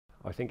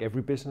I think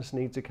every business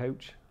needs a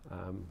coach.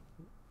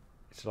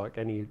 It's like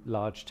any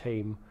large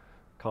team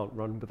can't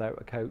run without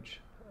a coach,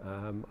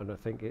 and I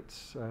think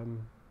it's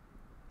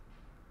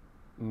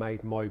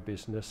made my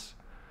business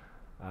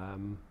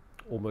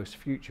almost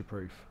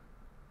future-proof.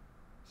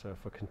 So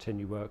if I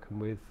continue working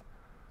with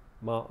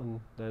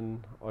Martin,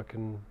 then I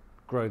can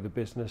grow the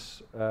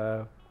business,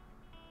 and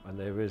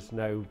there is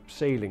no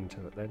ceiling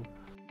to it then.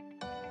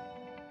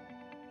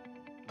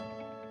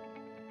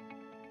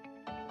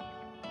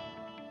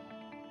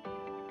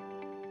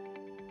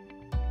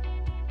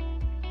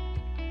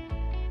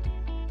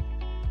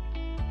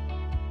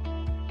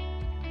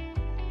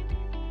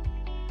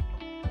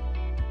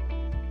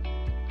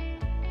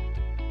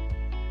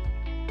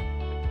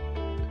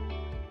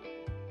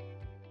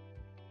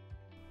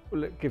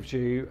 Well, it gives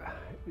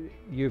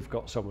you've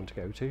got someone to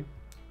go to.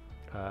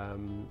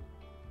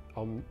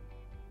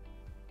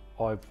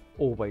 I've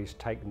always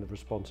taken the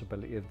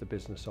responsibility of the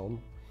business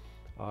on.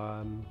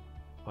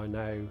 I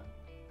now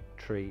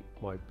treat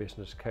my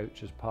business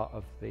coach as part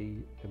of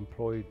the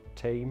employed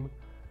team.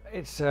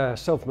 It's a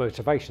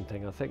self-motivation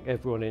thing. I think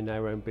everyone in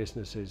their own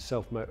business is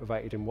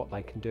self-motivated in what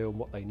they can do and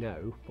what they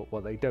know, but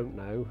what they don't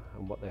know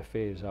and what their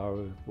fears are,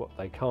 what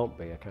they can't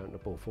be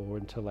accountable for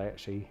until they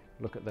actually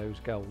look at those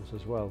goals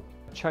as well.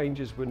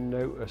 Changes were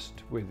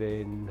noticed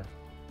within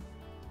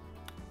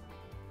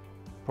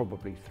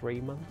probably 3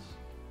 months.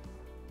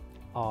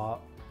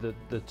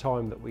 The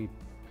time that we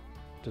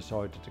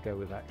decided to go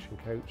with Action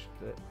Coach,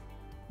 that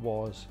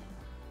was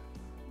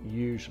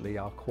usually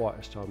our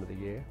quietest time of the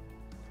year,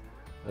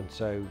 and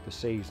so the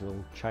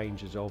seasonal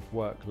changes of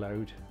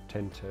workload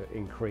tend to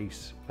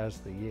increase as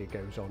the year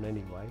goes on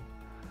anyway,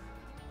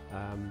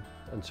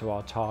 and so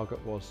our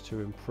target was to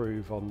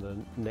improve on the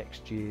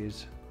next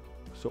year's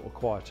sort of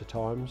quieter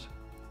times,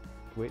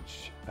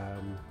 which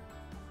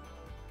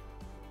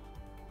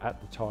at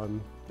the time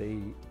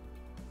the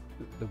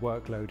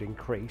workload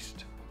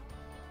increased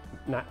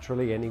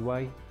naturally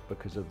anyway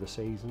because of the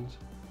seasons.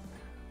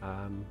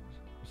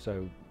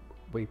 So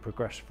we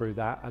progressed through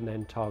that and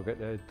then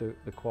targeted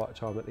the quiet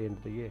time at the end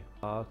of the year.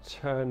 Our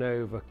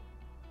turnover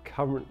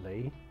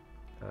currently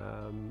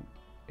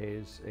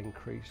is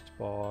increased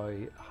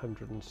by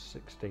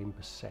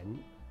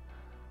 116%,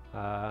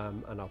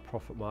 and our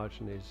profit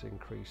margin is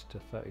increased to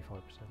 35%.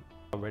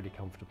 I'm really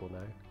comfortable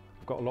now.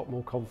 I've got a lot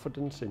more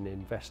confidence in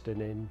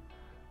investing in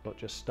not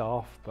just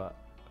staff, but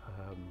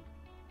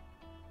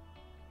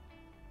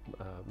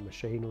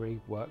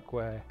machinery,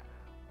 workwear,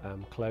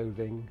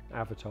 clothing,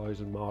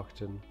 advertising,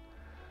 marketing.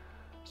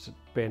 So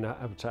being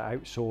able to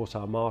outsource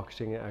our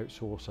marketing,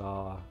 outsource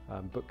our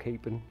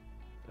bookkeeping,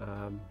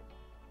 and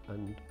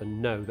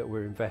know that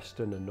we're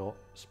investing and not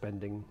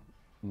spending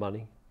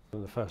money.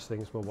 One of the first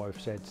things my wife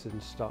said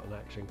since starting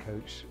Action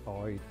Coach,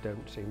 I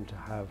don't seem to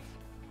have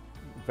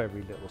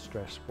very little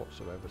stress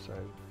whatsoever, so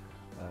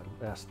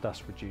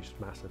that's reduced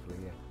massively.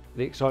 Yeah.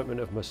 The excitement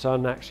of my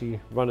son actually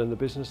running the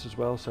business as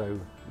well, so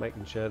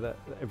making sure that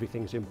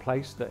everything's in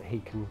place, that he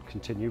can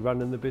continue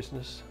running the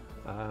business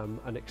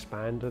and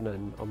expanding,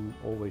 and I'm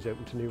always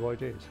open to new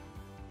ideas.